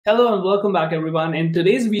Hello and welcome back everyone. In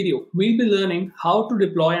today's video, we'll be learning how to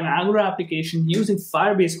deploy an Angular application using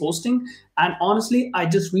Firebase Hosting. And honestly, I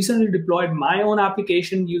just recently deployed my own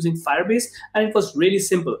application using Firebase and it was really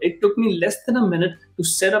simple. It took me less than a minute to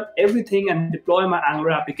set up everything and deploy my Angular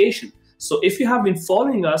application. So if you have been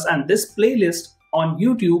following us and this playlist on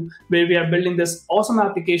YouTube, where we are building this awesome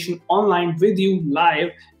application online with you live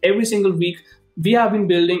every single week, we have been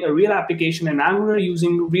building a real application in Angular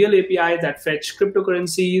using real APIs that fetch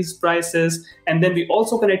cryptocurrencies, prices, and then we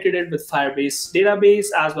also connected it with Firebase database,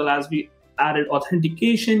 as well as we added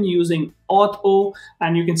authentication using Auth0,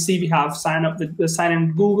 and you can see we have sign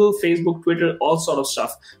in Google, Facebook, Twitter, all sort of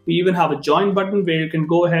stuff. We even have a join button where you can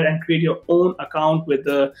go ahead and create your own account with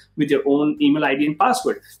your own email ID and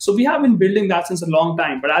password. So we have been building that since a long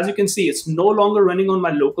time, but as you can see, it's no longer running on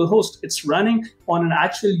my local host. It's running on an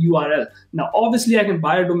actual URL. Now, obviously, I can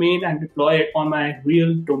buy a domain and deploy it on my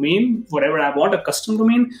real domain, whatever I want, a custom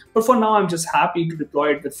domain. But for now, I'm just happy to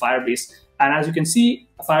deploy it with Firebase. And as you can see,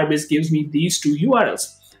 Firebase gives me these two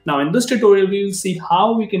URLs. Now in this tutorial, we will see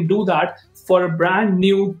how we can do that for a brand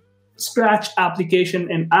new scratch application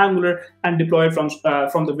in Angular and deploy it from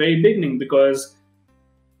the very beginning. Because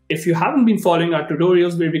if you haven't been following our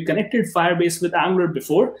tutorials where we connected Firebase with Angular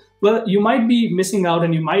before, well, you might be missing out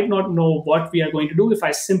and you might not know what we are going to do if I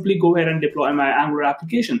simply go ahead and deploy my Angular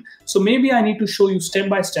application. So maybe I need to show you step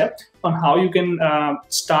by step on how you can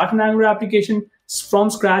start an Angular application from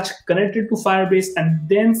scratch, connect it to Firebase, and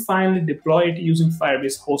then finally deploy it using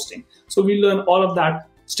Firebase Hosting. So we learn all of that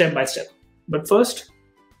step by step. But first,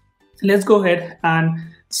 let's go ahead and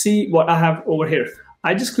see what I have over here.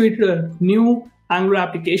 I just created a new Angular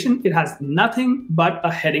application. It has nothing but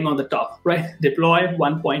a heading on the top, right? Deploy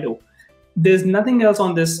 1.0. There's nothing else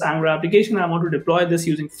on this Angular application. I want to deploy this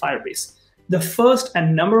using Firebase. The first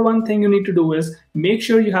and number one thing you need to do is make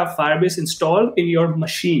sure you have Firebase installed in your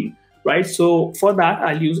machine. Right, so for that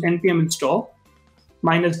I'll use npm install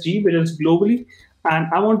 -g, which is globally, and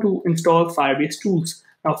I want to install Firebase tools.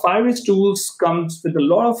 Now Firebase tools comes with a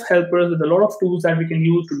lot of helpers, with a lot of tools that we can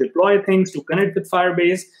use to deploy things, to connect with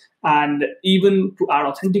Firebase, and even to add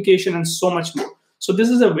authentication and so much more. So this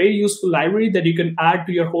is a very useful library that you can add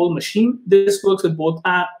to your whole machine. This works with both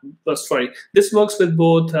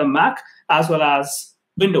Mac as well as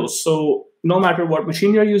Windows. So no matter what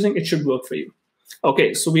machine you're using, it should work for you.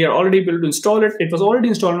 Okay, so we are already able to install it. It was already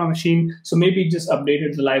installed on my machine, so maybe just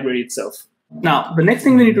updated the library itself. Now, the next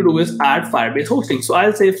thing we need to do is add Firebase hosting. So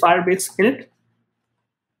I'll say Firebase init,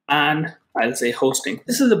 and I'll say hosting.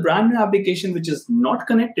 This is a brand new application which is not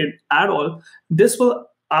connected at all. This will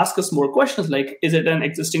ask us more questions like, is it an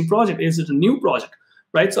existing project? Is it a new project?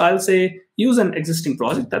 Right, so I'll say use an existing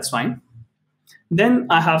project, that's fine. Then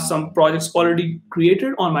I have some projects already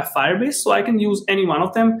created on my Firebase, so I can use any one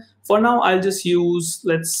of them. For now, I'll just use,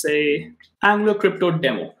 let's say, Angular Crypto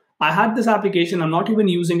Demo. I had this application, I'm not even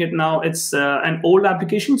using it now. It's an old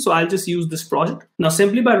application, so I'll just use this project. Now,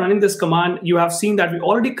 simply by running this command, you have seen that we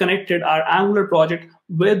already connected our Angular project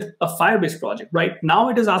with a Firebase project, right? Now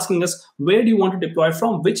it is asking us, where do you want to deploy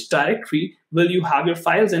from? Which directory will you have your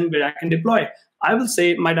files in where I can deploy? I will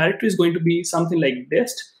say my directory is going to be something like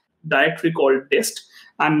dist, directory called dist,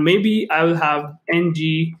 and maybe I will have ng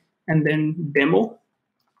and then demo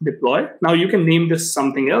deploy. Now you can name this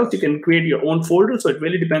something else. You can create your own folder, so it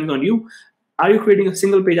really depends on you. Are you creating a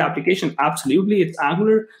single page application? Absolutely, it's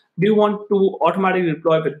Angular. Do you want to automatically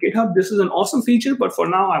deploy with GitHub? This is an awesome feature, but for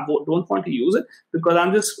now I don't want to use it because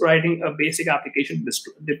I'm just writing a basic application to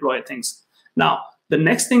deploy things. Now the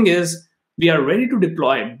next thing is we are ready to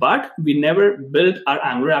deploy, but we never built our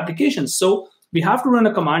Angular application. So we have to run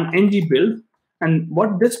a command ng build, and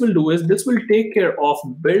what this will do is this will take care of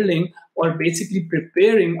building or basically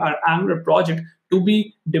preparing our Angular project to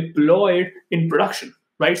be deployed in production,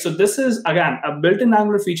 right? So this is, again, a built-in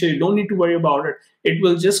Angular feature. You don't need to worry about it. It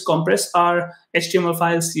will just compress our HTML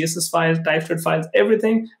files, CSS files, TypeScript files,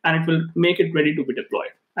 everything, and it will make it ready to be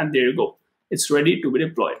deployed. And there you go. It's ready to be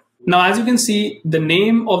deployed. Now, as you can see, the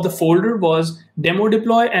name of the folder was demo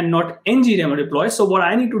deploy and not ng demo deploy. So what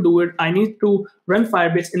I need to do is I need to run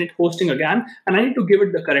Firebase init hosting again, and I need to give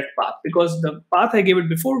it the correct path because the path I gave it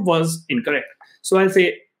before was incorrect. So I'll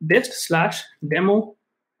say dist/demo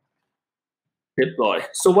deploy.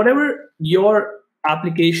 So whatever your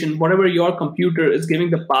application, whatever your computer is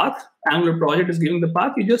giving the path, Angular project is giving the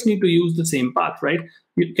path, you just need to use the same path, right?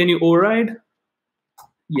 Can you override?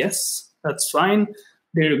 Yes, that's fine.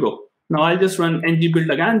 There you go. Now I'll just run ng build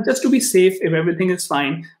again just to be safe if everything is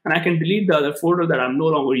fine, and I can delete the other folder that I'm no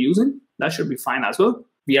longer using. That should be fine as well.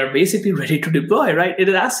 We are basically ready to deploy, right? It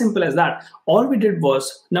is as simple as that. All we did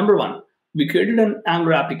was, number one, we created an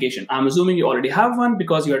Angular application. I'm assuming you already have one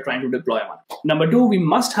because you are trying to deploy one. Number two, we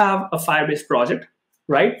must have a Firebase project,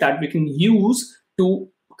 right, that we can use to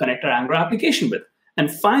connect our Angular application with. And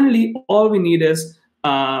finally, all we need is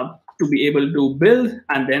to be able to build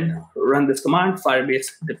and then run this command, Firebase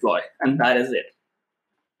Deploy, and that is it.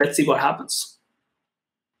 Let's see what happens.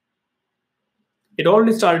 It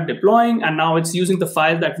already started deploying, and now it's using the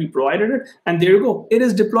file that we provided it. And there you go. It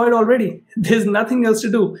is deployed already. There's nothing else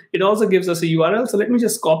to do. It also gives us a URL. So let me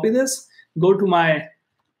just copy this, go to my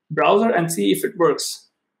browser and see if it works.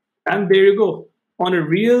 And there you go. On a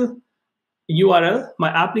real URL, my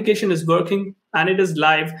application is working and it is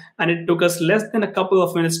live. And it took us less than a couple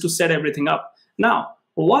of minutes to set everything up. Now,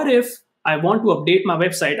 what if I want to update my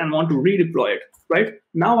website and want to redeploy it, right?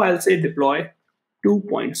 Now I'll say deploy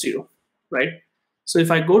 2.0, right? So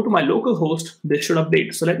if I go to my local host, this should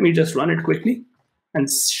update. So let me just run it quickly and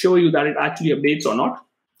show you that it actually updates or not.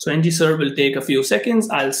 So ngserve will take a few seconds.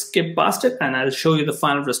 I'll skip past it and I'll show you the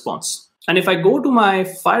final response. And if I go to my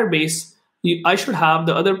Firebase, I should have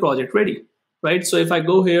the other project ready, right? So if I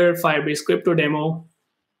go here, Firebase crypto demo,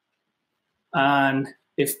 and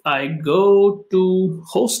if I go to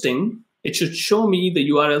hosting, it should show me the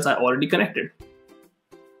URLs I already connected.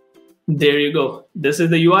 There you go. This is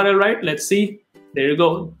the URL, right? Let's see. There you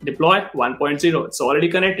go, deploy 1.0. It's already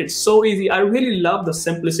connected. So easy. I really love the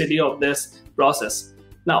simplicity of this process.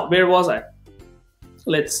 Now, where was I?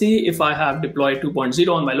 Let's see if I have deployed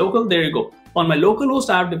 2.0 on my local. There you go. On my local host,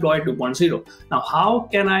 I have deployed 2.0. Now, how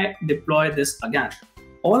can I deploy this again?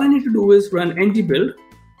 All I need to do is run ng build,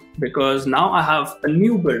 because now I have a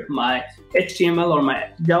new build. My HTML or my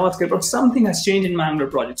JavaScript or something has changed in my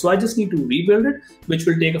Angular project. So I just need to rebuild it, which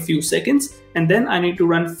will take a few seconds. And then I need to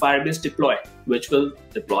run Firebase Deploy, which will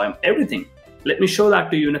deploy everything. Let me show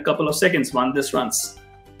that to you in a couple of seconds when this runs.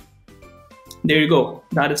 There you go.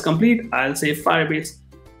 That is complete. I'll say Firebase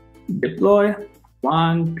Deploy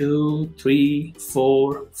 1, 2, 3,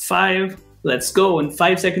 4, 5. Let's go. In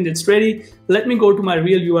 5 seconds, it's ready. Let me go to my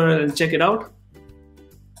real URL and check it out.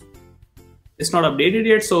 It's not updated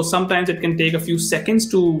yet, so sometimes it can take a few seconds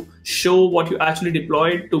to show what you actually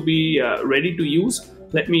deployed to be ready to use.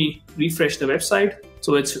 Let me refresh the website.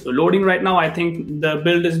 So it's loading right now. I think the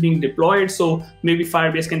build is being deployed, so maybe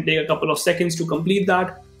Firebase can take a couple of seconds to complete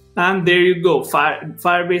that. And there you go.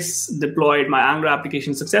 Firebase deployed my Angular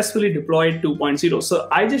application successfully, deployed 2.0. So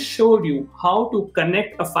I just showed you how to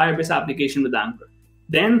connect a Firebase application with Angular,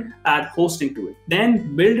 then add hosting to it,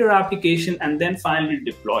 then build your application, and then finally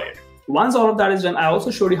deploy it. Once all of that is done, I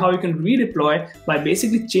also showed you how you can redeploy by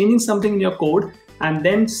basically changing something in your code and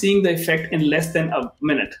then seeing the effect in less than a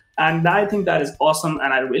minute. And I think that is awesome,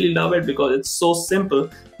 and I really love it because it's so simple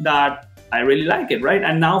that I really like it, right?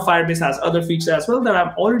 And now Firebase has other features as well that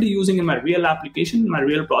I'm already using in my real application, my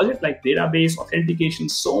real project, like database, authentication,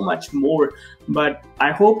 so much more. But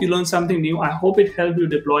I hope you learned something new. I hope it helped you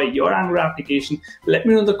deploy your Angular application. Let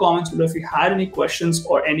me know in the comments below if you had any questions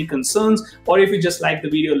or any concerns, or if you just liked the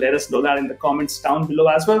video, let us know that in the comments down below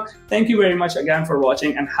as well. Thank you very much again for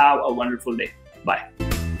watching, and have a wonderful day. Bye.